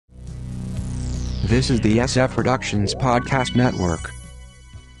This is the SF Productions Podcast Network.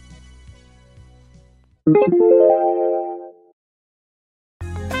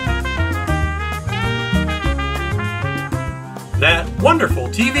 That wonderful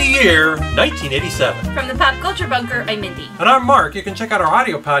TV year, 1987. From the Pop Culture Bunker, I'm Mindy. And I'm Mark. You can check out our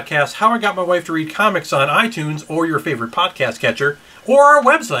audio podcast, How I Got My Wife to Read Comics, on iTunes or your favorite podcast catcher, or our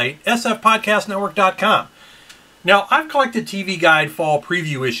website, sfpodcastnetwork.com. Now, I've collected TV Guide fall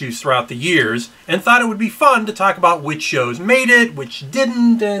preview issues throughout the years, and thought it would be fun to talk about which shows made it, which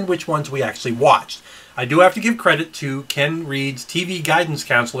didn't, and which ones we actually watched. I do have to give credit to Ken Reed's TV Guidance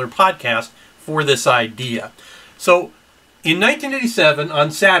Counselor podcast for this idea. So, in 1987,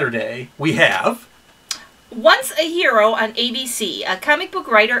 on Saturday, we have... Once a Hero on ABC, a comic book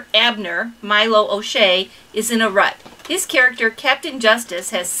writer, Abner Milo O'Shea, is in a rut. His character, Captain Justice,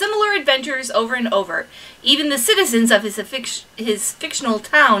 has similar adventures over and over. Even the citizens of his fictional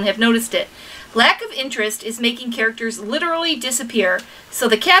town have noticed it. Lack of interest is making characters literally disappear, so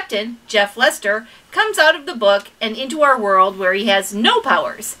the captain, Jeff Lester, comes out of the book and into our world where he has no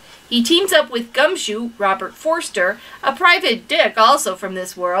powers. He teams up with Gumshoe, Robert Forster, a private dick also from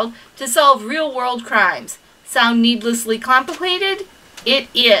this world, to solve real-world crimes. Sound needlessly complicated? It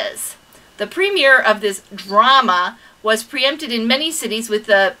is. The premiere of this drama was preempted in many cities with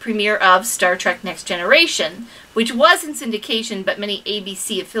the premiere of Star Trek Next Generation, which was in syndication, but many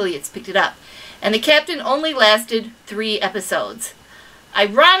ABC affiliates picked it up. And the captain only lasted 3 episodes.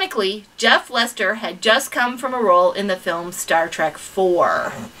 Ironically, Jeff Lester had just come from a role in the film Star Trek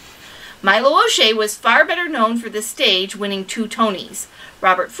IV. Milo O'Shea was far better known for the stage, winning 2 Tonys.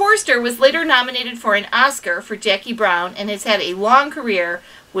 Robert Forster was later nominated for an Oscar for Jackie Brown and has had a long career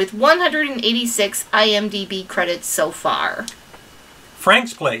with 186 IMDb credits so far.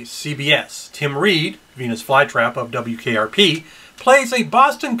 Frank's Place, CBS. Tim Reed, Venus Flytrap of WKRP, plays a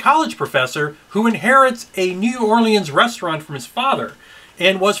Boston college professor who inherits a New Orleans restaurant from his father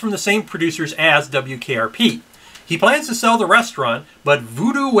and was from the same producers as WKRP. He plans to sell the restaurant, but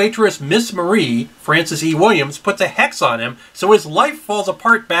voodoo waitress Miss Marie, Frances E. Williams, puts a hex on him, so his life falls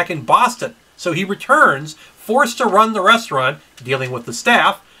apart back in Boston. So he returns, forced to run the restaurant, dealing with the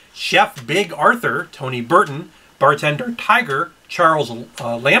staff, Chef Big Arthur, Tony Burton, bartender Tiger, Charles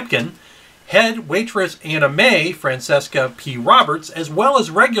Lampkin, head waitress Anna May, Francesca P. Roberts, as well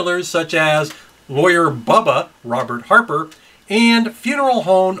as regulars such as lawyer Bubba, Robert Harper, and funeral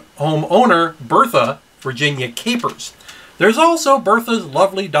home owner Bertha, Virginia Capers. There's also Bertha's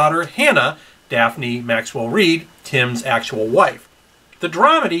lovely daughter Hannah, Daphne Maxwell Reid, Tim's actual wife. The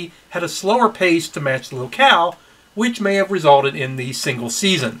dramedy had a slower pace to match the locale, which may have resulted in the single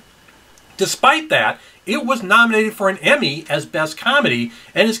season. Despite that, it was nominated for an Emmy as Best Comedy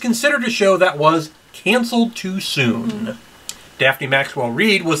and is considered a show that was canceled too soon. Daphne Maxwell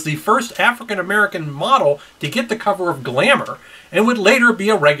Reid was the first African-American model to get the cover of Glamour and would later be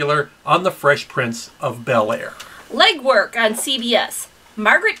a regular on The Fresh Prince of Bel-Air. Legwork on CBS.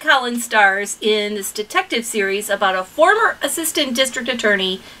 Margaret Collins stars in this detective series about a former assistant district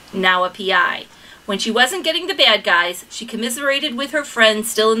attorney, now a PI. When she wasn't getting the bad guys, she commiserated with her friend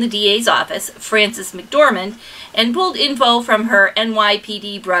still in the DA's office, Frances McDormand, and pulled info from her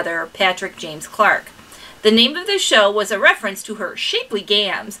NYPD brother, Patrick James Clark. The name of the show was a reference to her shapely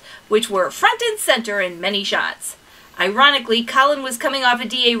gams, which were front and center in many shots. Ironically, Collins was coming off a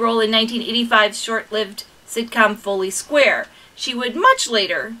DA role in 1985's short-lived sitcom Foley Square. She would much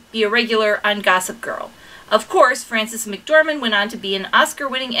later be a regular on Gossip Girl. Of course, Frances McDormand went on to be an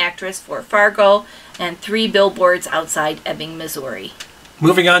Oscar-winning actress for Fargo and 3 Billboards Outside Ebbing, Missouri.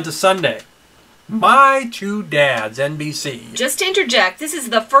 Moving on to Sunday. My Two Dads, NBC. Just to interject, this is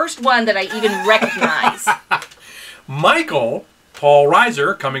the first one that I even recognize. Michael, Paul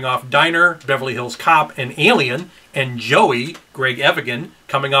Reiser, coming off Diner, Beverly Hills Cop, and Alien, and Joey, Greg Evigan,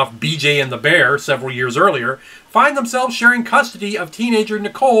 coming off BJ and the Bear several years earlier, find themselves sharing custody of teenager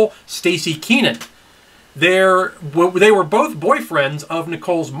Nicole Stacy Keenan. They were both boyfriends of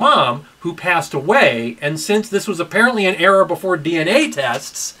Nicole's mom, who passed away, and since this was apparently an era before DNA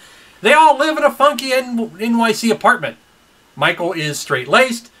tests, they all live in a funky NYC apartment. Michael is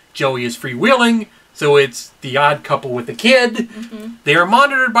straight-laced, Joey is freewheeling, so it's the odd couple with a kid. They are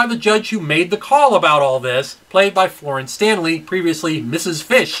monitored by the judge who made the call about all this, played by Florence Stanley, previously Mrs.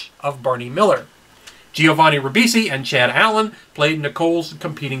 Fish of Barney Miller. Giovanni Ribisi and Chad Allen played Nicole's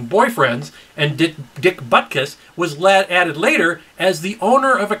competing boyfriends, and Dick Butkus was added later as the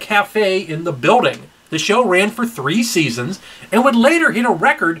owner of a cafe in the building. The show ran for 3 seasons and would later hit a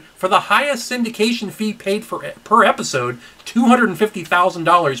record for the highest syndication fee paid per episode,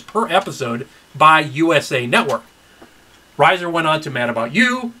 $250,000 per episode, by USA Network. Reiser went on to Mad About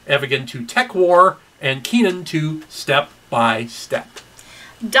You, Evigan to Tech War, and Keenan to Step by Step.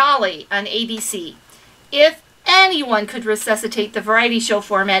 Dolly on ABC. If anyone could resuscitate the variety show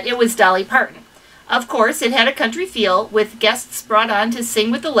format, it was Dolly Parton. Of course, it had a country feel, with guests brought on to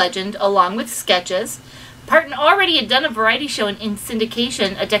sing with the legend, along with sketches. Parton already had done a variety show in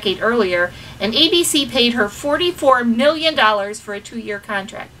syndication a decade earlier, and ABC paid her $44 million for a 2-year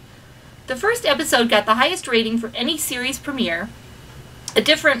contract. The first episode got the highest rating for any series premiere. A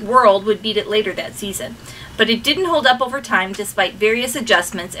Different World would beat it later that season, but it didn't hold up over time despite various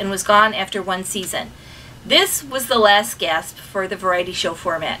adjustments and was gone after 1 season. This was the last gasp for the variety show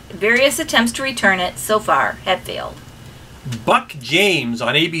format. Various attempts to return it so far have failed. Buck James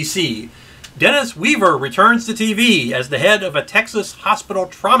on ABC. Dennis Weaver returns to TV as the head of a Texas hospital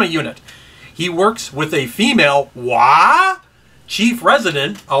trauma unit. He works with a female chief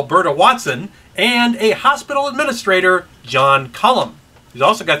resident, Alberta Watson, and a hospital administrator, John Cullum. He's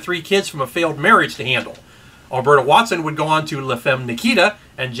also got 3 kids from a failed marriage to handle. Alberta Watson would go on to La Femme Nikita,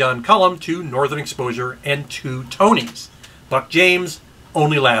 and John Cullum to Northern Exposure and 2 Tonys. Buck James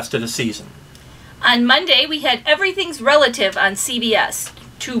only lasted a season. On Monday, we had Everything's Relative on CBS.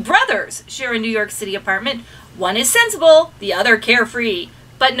 2 brothers share a New York City apartment. One is sensible, the other carefree,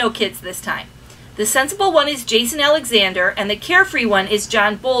 but no kids this time. The sensible one is Jason Alexander, and the carefree one is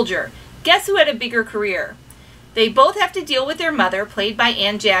John Bolger. Guess who had a bigger career? They both have to deal with their mother, played by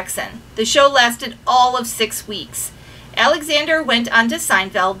Ann Jackson. The show lasted all of 6 weeks. Alexander went on to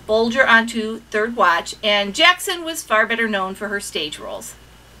Seinfeld, Bolger onto Third Watch, and Jackson was far better known for her stage roles.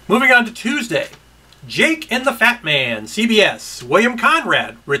 Moving on to Tuesday. Jake and the Fat Man, CBS. William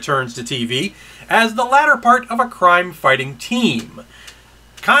Conrad returns to TV as the latter part of a crime-fighting team.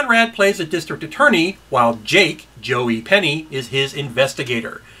 Conrad plays a district attorney, while Jake, Joey Penny, is his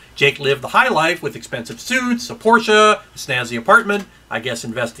investigator. Jake lived the high life with expensive suits, a Porsche, a snazzy apartment. I guess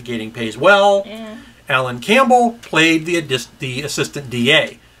investigating pays well. Yeah. Alan Campbell played the assistant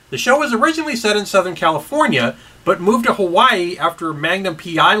DA. The show was originally set in Southern California, but moved to Hawaii after Magnum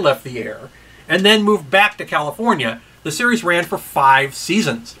P.I. left the air, and then moved back to California. The series ran for 5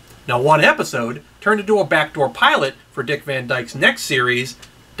 seasons. Now, 1 episode turned into a backdoor pilot for Dick Van Dyke's next series,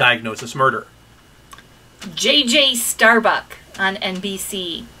 Diagnosis Murder. J.J. Starbuck on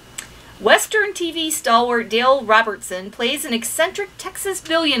NBC. Western TV stalwart Dale Robertson plays an eccentric Texas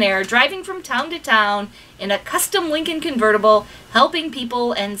billionaire driving from town to town in a custom Lincoln convertible, helping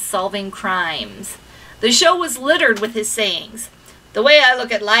people and solving crimes. The show was littered with his sayings. The way I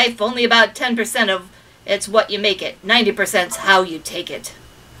look at life, only about 10% of it's what you make it. 90%'s how you take it.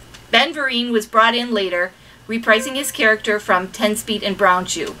 Ben Vereen was brought in later, reprising his character from 10 Speed and Brown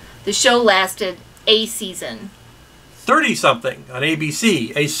Shoe. The show lasted a season. 30-something on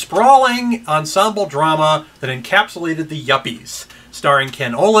ABC, a sprawling ensemble drama that encapsulated the yuppies, starring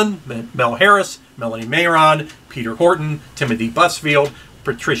Ken Olin, Mel Harris, Melanie Mayron, Peter Horton, Timothy Busfield,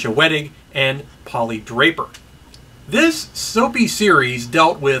 Patricia Wettig, and Polly Draper. This soapy series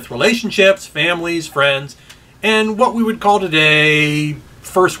dealt with relationships, families, friends, and what we would call today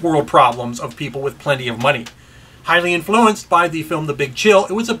first world problems of people with plenty of money. Highly influenced by the film The Big Chill,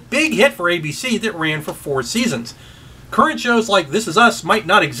 it was a big hit for ABC that ran for 4 seasons. Current shows like This Is Us might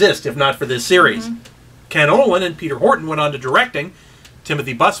not exist if not for this series. Ken Olin and Peter Horton went on to directing.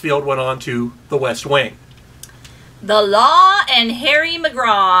 Timothy Busfield went on to The West Wing. The Law and Harry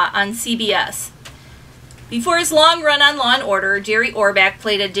McGraw on CBS. Before his long run on Law & Order, Jerry Orbach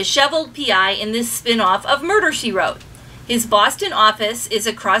played a disheveled PI in this spin-off of Murder, She Wrote. His Boston office is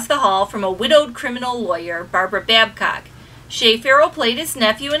across the hall from a widowed criminal lawyer, Barbara Babcock. Shay Farrell played his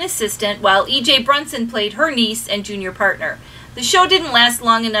nephew and assistant, while E.J. Brunson played her niece and junior partner. The show didn't last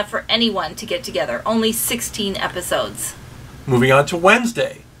long enough for anyone to get together, only 16 episodes. Moving on to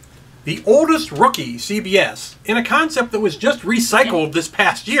Wednesday. The Oldest Rookie, CBS. In a concept that was just recycled this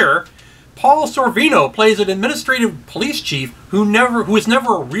past year, Paul Sorvino plays an administrative police chief who is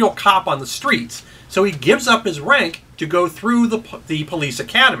never a real cop on the streets, so he gives up his rank to go through the police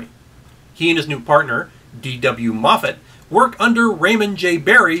academy. He and his new partner, D.W. Moffat, work under Raymond J.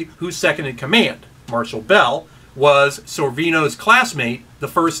 Barry, who's second in command. Marshall Bell was Sorvino's classmate the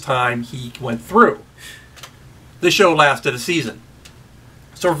first time he went through. The show lasted a season.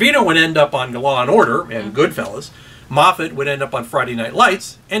 Sorvino would end up on Law & Order and Goodfellas. Moffat would end up on Friday Night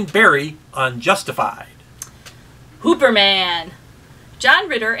Lights, and Barry on Justified. Hooperman. John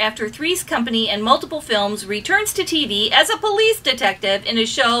Ritter, after Three's Company and multiple films, returns to TV as a police detective in a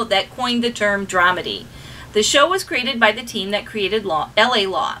show that coined the term dramedy. The show was created by the team that created L.A.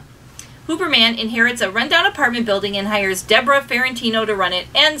 Law. Hooperman inherits a rundown apartment building and hires Deborah Ferrantino to run it,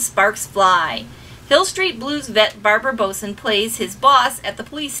 and sparks fly. Hill Street Blues vet Barbara Boson plays his boss at the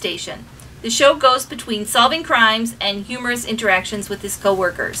police station. The show goes between solving crimes and humorous interactions with his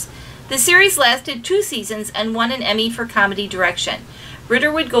co-workers. The series lasted 2 seasons and won an Emmy for comedy direction.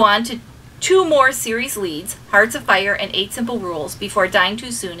 Ritter would go on to 2 more series leads, Hearts of Fire and 8 Simple Rules, before dying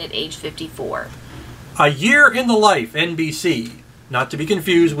too soon at age 54. A Year in the Life, NBC, not to be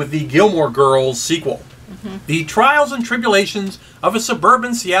confused with the Gilmore Girls sequel. The trials and tribulations of a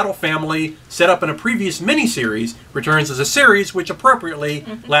suburban Seattle family set up in a previous miniseries returns as a series which appropriately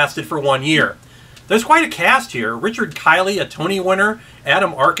lasted for 1 year. There's quite a cast here. Richard Kiley, a Tony winner,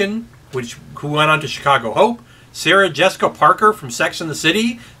 Adam Arkin, who went on to Chicago Hope, Sarah Jessica Parker from Sex and the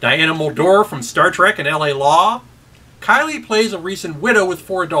City, Diana Muldaur from Star Trek and LA Law. Kiley plays a recent widow with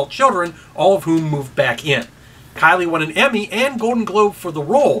 4 adult children, all of whom moved back in. Kiley won an Emmy and Golden Globe for the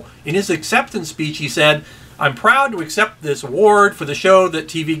role. In his acceptance speech, he said, "I'm proud to accept this award for the show that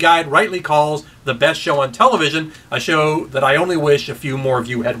TV Guide rightly calls the best show on television, a show that I only wish a few more of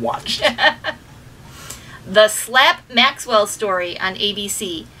you had watched." The Slap Maxwell Story on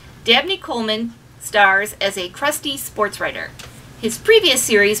ABC. Dabney Coleman stars as a crusty sports writer. His previous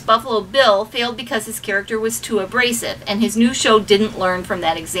series, Buffalo Bill, failed because his character was too abrasive, and his new show didn't learn from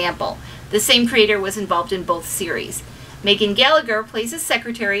that example. The same creator was involved in both series. Megan Gallagher plays his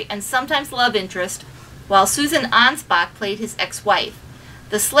secretary and sometimes love interest, while Susan Ansbach played his ex-wife.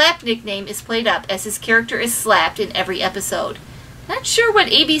 The Slap nickname is played up as his character is slapped in every episode. Not sure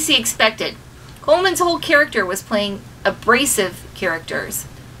what ABC expected. Coleman's whole character was playing abrasive characters.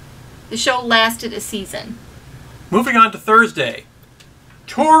 The show lasted a season. Moving on to Thursday.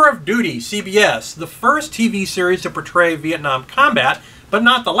 Tour of Duty, CBS, the first TV series to portray Vietnam combat, but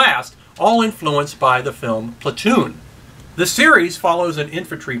not the last, all influenced by the film Platoon. The series follows an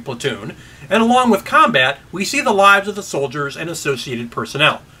infantry platoon, and along with combat, we see the lives of the soldiers and associated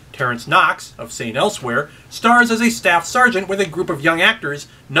personnel. Terrence Knox, of St. Elsewhere, stars as a staff sergeant with a group of young actors,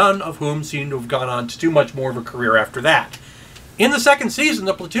 none of whom seem to have gone on to too much more of a career after that. In the second season,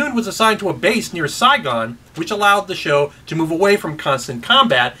 the platoon was assigned to a base near Saigon, which allowed the show to move away from constant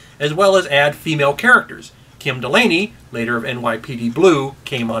combat, as well as add female characters. Kim Delaney, later of NYPD Blue,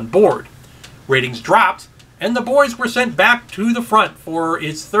 came on board. Ratings dropped, and the boys were sent back to the front for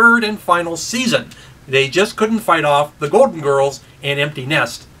its 3rd and final season. They just couldn't fight off the Golden Girls and Empty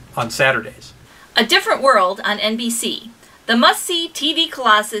Nest on Saturdays. A Different World on NBC. The must-see TV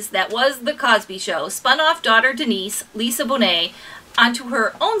colossus that was The Cosby Show spun off daughter Denise, Lisa Bonet, onto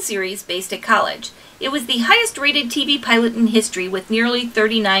her own series based at college. It was the highest-rated TV pilot in history with nearly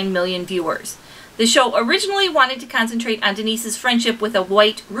 39 million viewers. The show originally wanted to concentrate on Denise's friendship with a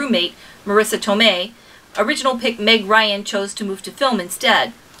white roommate, Marissa Tomei. Original pick Meg Ryan chose to move to film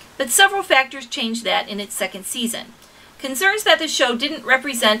instead, but several factors changed that in its second season. Concerns that the show didn't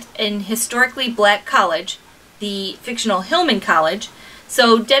represent an historically black college, the fictional Hillman College,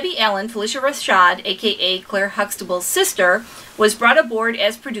 so Debbie Allen, Felicia Rashad, aka Claire Huxtable's sister, was brought aboard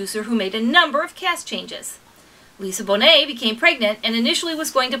as producer, who made a number of cast changes. Lisa Bonet became pregnant and initially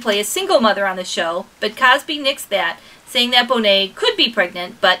was going to play a single mother on the show, but Cosby nixed that, saying that Bonet could be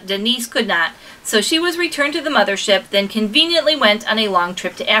pregnant, but Denise could not, so she was returned to the mothership, then conveniently went on a long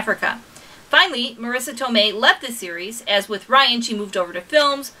trip to Africa. Finally, Marissa Tomei left the series, as with Ryan she moved over to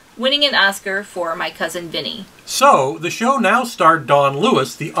films, winning an Oscar for My Cousin Vinny. So, the show now starred Dawn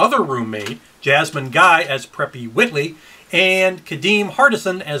Lewis, the other roommate, Jasmine Guy as Preppy Whitley, and Kadeem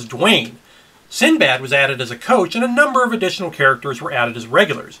Hardison as Dwayne. Sinbad was added as a coach, and a number of additional characters were added as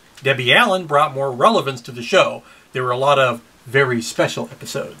regulars. Debbie Allen brought more relevance to the show. There were a lot of very special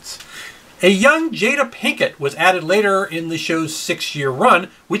episodes. A young Jada Pinkett was added later in the show's 6-year run,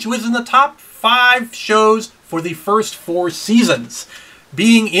 which was in the top 5 shows for the first 4 seasons.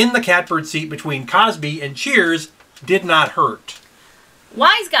 Being in the catbird seat between Cosby and Cheers did not hurt.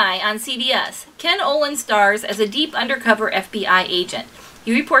 Wise Guy on CBS. Ken Olin stars as a deep undercover FBI agent.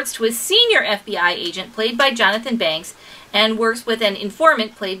 He reports to a senior FBI agent played by Jonathan Banks and works with an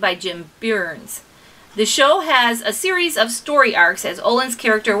informant played by Jim Burns. The show has a series of story arcs as Olin's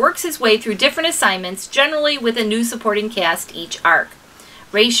character works his way through different assignments, generally with a new supporting cast each arc.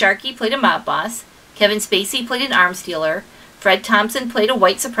 Ray Sharkey played a mob boss, Kevin Spacey played an arms dealer, Fred Thompson played a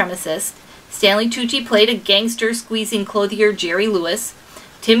white supremacist, Stanley Tucci played a gangster-squeezing clothier Jerry Lewis,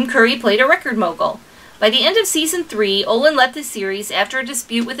 Tim Curry played a record mogul. By the end of Season 3, Olin left the series after a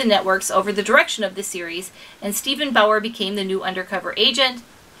dispute with the networks over the direction of the series, and Stephen Bauer became the new undercover agent.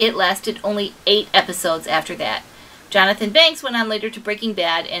 It lasted only 8 episodes after that. Jonathan Banks went on later to Breaking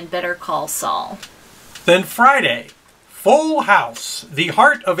Bad and Better Call Saul. Then Friday, Full House, the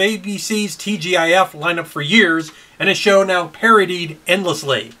heart of ABC's TGIF lineup for years, and a show now parodied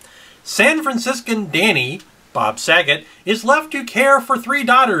endlessly. San Franciscan Danny, Bob Saget, is left to care for 3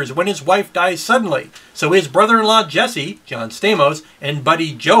 daughters when his wife dies suddenly. So his brother-in-law Jesse, John Stamos, and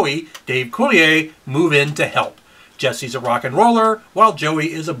buddy Joey, Dave Coulier, move in to help. Jesse's a rock and roller, while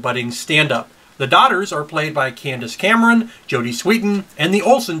Joey is a budding stand-up. The daughters are played by Candace Cameron, Jodie Sweetin, and the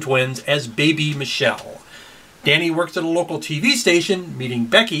Olsen twins as Baby Michelle. Danny works at a local TV station, meeting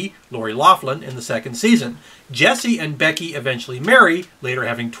Becky, Lori Loughlin, in the 2nd season. Jesse and Becky eventually marry, later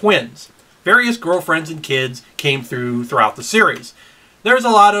having twins. Various girlfriends and kids came throughout the series. There's a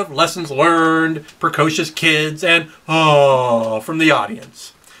lot of lessons learned, precocious kids, and from the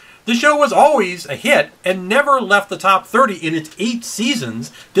audience. The show was always a hit and never left the top 30 in its 8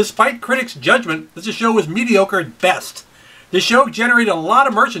 seasons, despite critics' judgment that the show was mediocre at best. The show generated a lot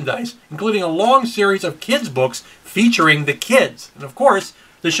of merchandise, including a long series of kids' books featuring the kids. And of course,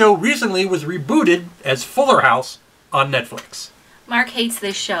 the show recently was rebooted as Fuller House on Netflix. Mark hates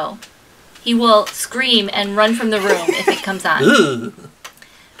this show. He will scream and run from the room if it comes on. Ugh.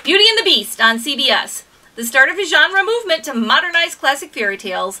 Beauty and the Beast on CBS. The start of a genre movement to modernize classic fairy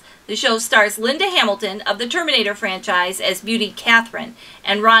tales. The show stars Linda Hamilton of the Terminator franchise as Beauty Catherine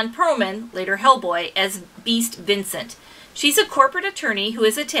and Ron Perlman, later Hellboy, as Beast Vincent. She's a corporate attorney who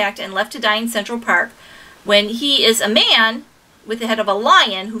is attacked and left to die in Central Park when he is a man with the head of a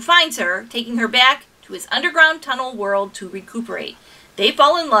lion who finds her, taking her back to his underground tunnel world to recuperate. They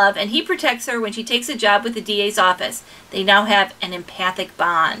fall in love, and he protects her when she takes a job with the DA's office. They now have an empathic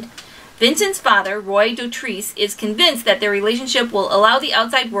bond. Vincent's father, Roy Dotrice, is convinced that their relationship will allow the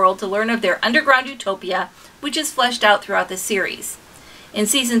outside world to learn of their underground utopia, which is fleshed out throughout the series. In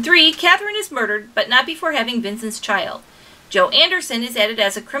Season 3, Catherine is murdered, but not before having Vincent's child. Joe Anderson is added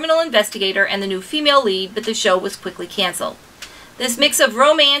as a criminal investigator and the new female lead, but the show was quickly canceled. This mix of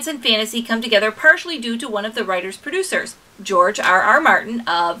romance and fantasy come together partially due to one of the writer's producers, George R.R. Martin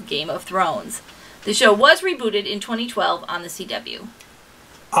of Game of Thrones. The show was rebooted in 2012 on the CW.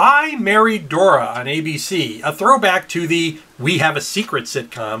 I Married Dora on ABC, a throwback to the We Have a Secret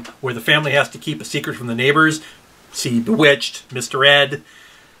sitcom, where the family has to keep a secret from the neighbors. See Bewitched, Mr. Ed.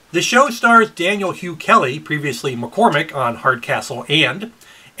 The show stars Daniel Hugh Kelly, previously McCormick on Hardcastle and,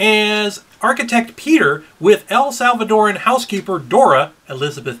 as architect Peter with El Salvadoran housekeeper Dora,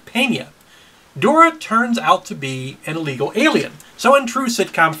 Elizabeth Pena. Dora turns out to be an illegal alien, so in true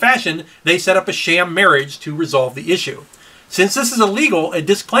sitcom fashion, they set up a sham marriage to resolve the issue. Since this is illegal, a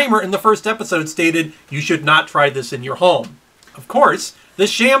disclaimer in the first episode stated, "You should not try this in your home." Of course, the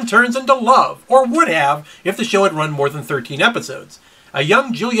sham turns into love, or would have if the show had run more than 13 episodes. A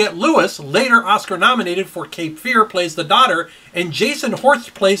young Juliette Lewis, later Oscar-nominated for Cape Fear, plays the daughter, and Jason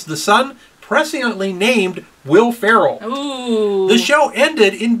Horst plays the son, presciently named Will Ferrell. Ooh. The show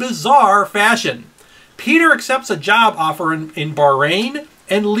ended in bizarre fashion. Peter accepts a job offer in Bahrain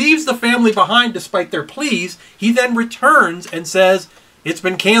and leaves the family behind despite their pleas. He then returns and says, "It's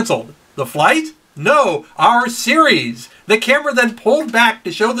been canceled." The flight? No, our series. The camera then pulled back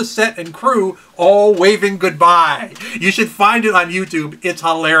to show the set and crew all waving goodbye. You should find it on YouTube. It's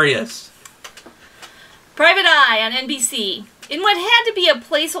hilarious. Private Eye on NBC. In what had to be a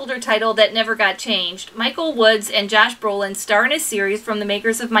placeholder title that never got changed, Michael Woods and Josh Brolin star in a series from the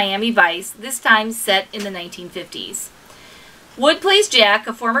makers of Miami Vice, this time set in the 1950s. Wood plays Jack,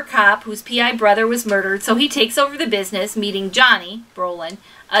 a former cop whose PI brother was murdered, so he takes over the business, meeting Johnny, Brolin,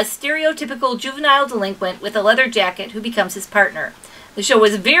 a stereotypical juvenile delinquent with a leather jacket who becomes his partner. The show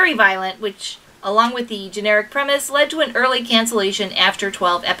was very violent, which, along with the generic premise, led to an early cancellation after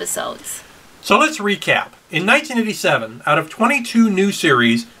 12 episodes. So let's recap. In 1987, out of 22 new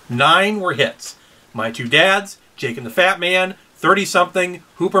series, 9 were hits. My Two Dads, Jake and the Fat Man, 30-something,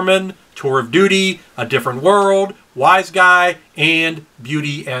 Hooperman, Tour of Duty, A Different World, Wise Guy, and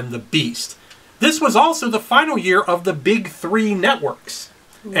Beauty and the Beast. This was also the final year of the Big Three networks,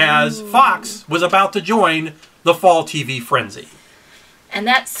 as Fox was about to join the fall TV frenzy. And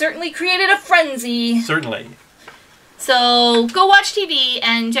that certainly created a frenzy. Certainly. So go watch TV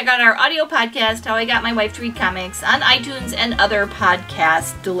and check out our audio podcast, How I Got My Wife to Read Comics, on iTunes and other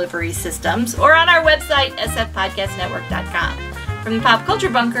podcast delivery systems, or on our website, sfpodcastnetwork.com. From the Pop Culture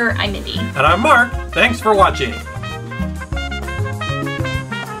Bunker, I'm Mindy. And I'm Mark. Thanks for watching.